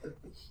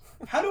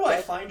How do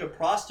I find a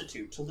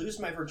prostitute to lose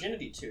my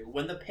virginity to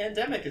when the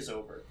pandemic is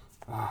over?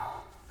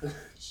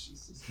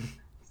 Jesus.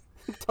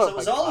 So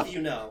as all of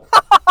you know...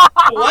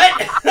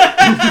 What?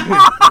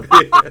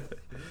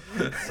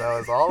 So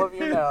as all of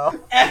you know...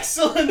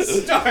 Excellent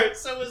start.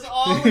 So as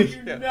all of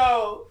you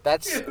know...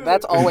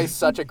 That's always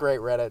such a great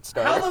Reddit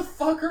start. How the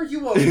fuck are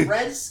you a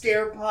Red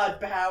Scarepod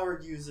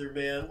powered user,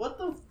 man? What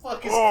the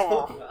fuck is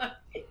going on?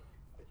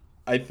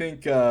 I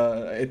think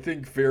the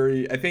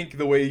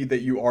way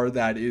that you are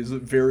that is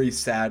very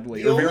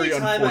sadly, or very unfortunately. The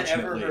only time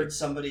I ever heard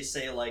somebody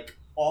say, like,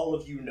 all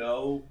of you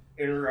know,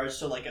 in regards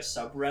to, like, a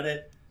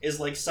subreddit, is,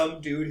 like,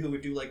 some dude who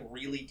would do, like,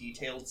 really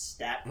detailed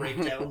stat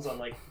breakdowns on,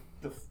 like,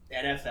 the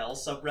NFL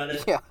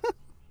subreddit. Yeah.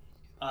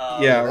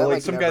 Or,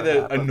 like, some guy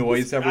that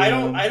annoys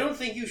everyone. I don't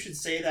think you should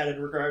say that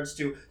in regards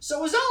to,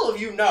 so as all of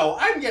you know,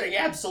 I'm getting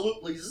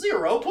absolutely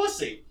zero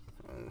pussy.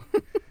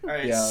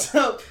 Alright,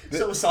 so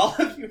as all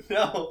of you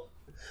know...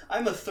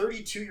 I'm a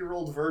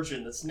 32-year-old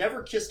virgin that's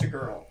never kissed a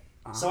girl.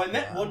 So I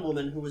met one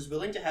woman who was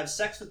willing to have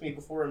sex with me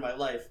before in my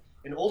life,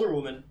 an older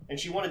woman, and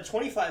she wanted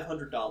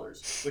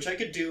 $2,500, which I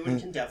could do and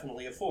can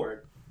definitely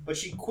afford. But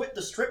she quit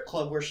the strip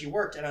club where she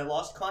worked, and I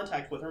lost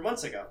contact with her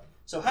months ago.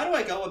 So how do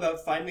I go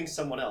about finding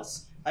someone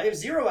else? I have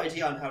zero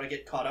idea on how to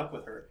get caught up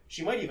with her.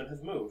 She might even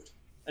have moved.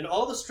 And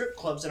all the strip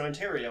clubs in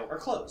Ontario are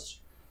closed.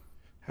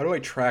 How do I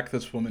track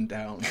this woman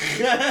down?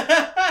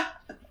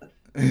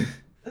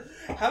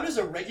 How does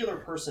a regular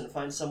person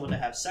find someone to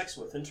have sex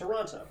with in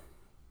Toronto?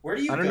 Where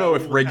do you I don't know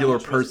if regular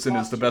person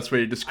is the best way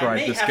to describe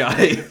this guy.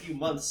 Wait a few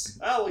months.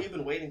 Oh, well, you've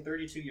been waiting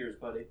 32 years,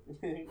 buddy.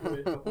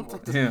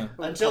 Yeah.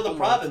 Until the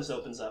province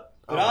opens up.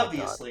 But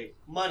obviously,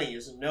 money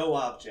is no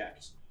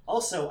object.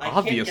 Also, I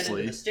can't get into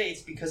the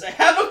States because I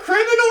have a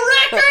criminal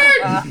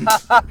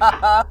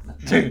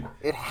record!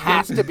 It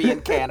has to be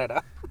in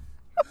Canada.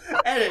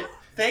 Edit.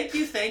 Thank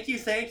you.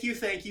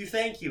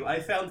 I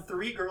found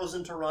 3 girls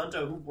in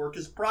Toronto who work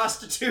as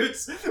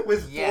prostitutes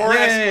with 4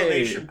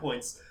 exclamation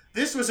points.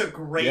 This was a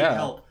great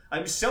help.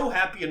 I'm so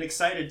happy and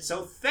excited,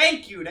 so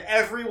thank you to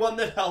everyone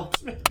that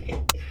helped me.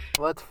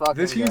 Let's fucking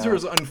This user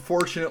is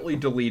unfortunately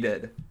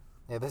deleted.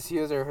 Yeah, this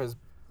user has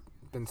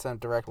been sent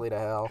directly to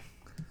hell.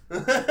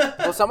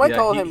 Well, someone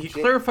called him... He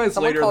clarifies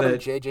later that...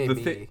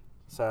 JJB,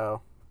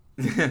 so...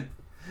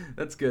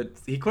 That's good.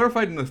 He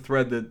clarified in the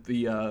thread that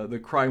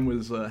the crime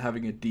was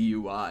having a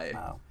DUI.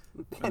 Oh.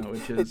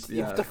 Which is,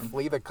 you have to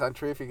flee the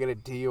country if you get a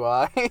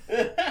DUI?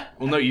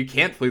 Well, no, you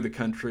can't flee the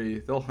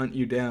country. They'll hunt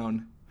you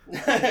down. You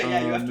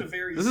have to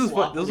very This is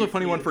a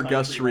funny one for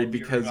Gus to read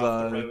because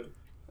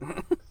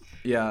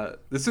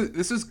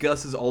this is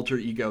Gus's alter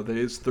ego that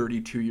is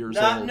 32 years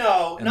old.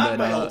 Not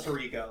my alter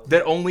ego.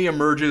 That only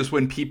emerges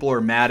when people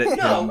are mad at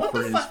him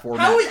for his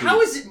format.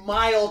 How is it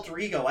my alter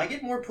ego? I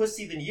get more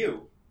pussy than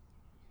you.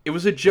 It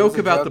was a joke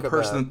about the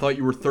person that thought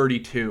you were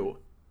 32.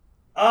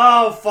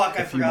 Oh, fuck,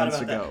 I forgot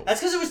about that. That's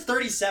because it was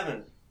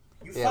 37.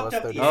 You fucked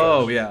up the age.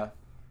 Oh, yeah.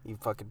 You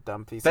fucking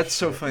dumb piece That's of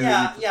so shit. funny.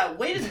 Yeah,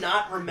 way to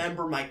not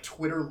remember my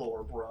Twitter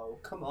lore, bro.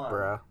 Come on.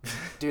 Bro.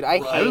 Dude, I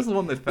hate... I was the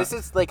one that this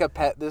is like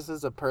this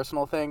is a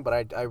personal thing, but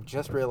I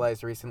just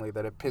realized recently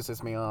that it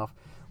pisses me off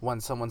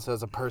when someone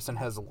says a person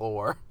has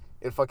lore.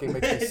 It fucking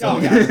makes me so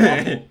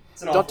mad.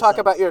 Do not talk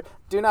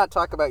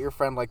about your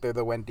friend like they're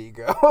the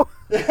Wendigo.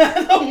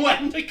 The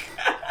Wendigo.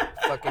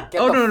 Fucking get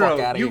the fuck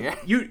out of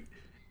here.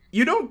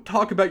 You don't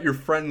talk about your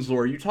friend's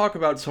lore. You talk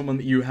about someone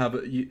that you have...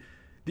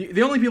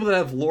 The only people that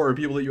have lore are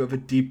people that you have a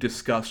deep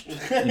disgust,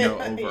 over.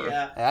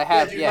 Yeah. I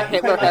have,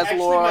 Hitler has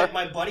lore.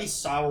 My buddy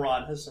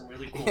Sauron has some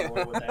really cool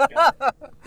lore with that guy.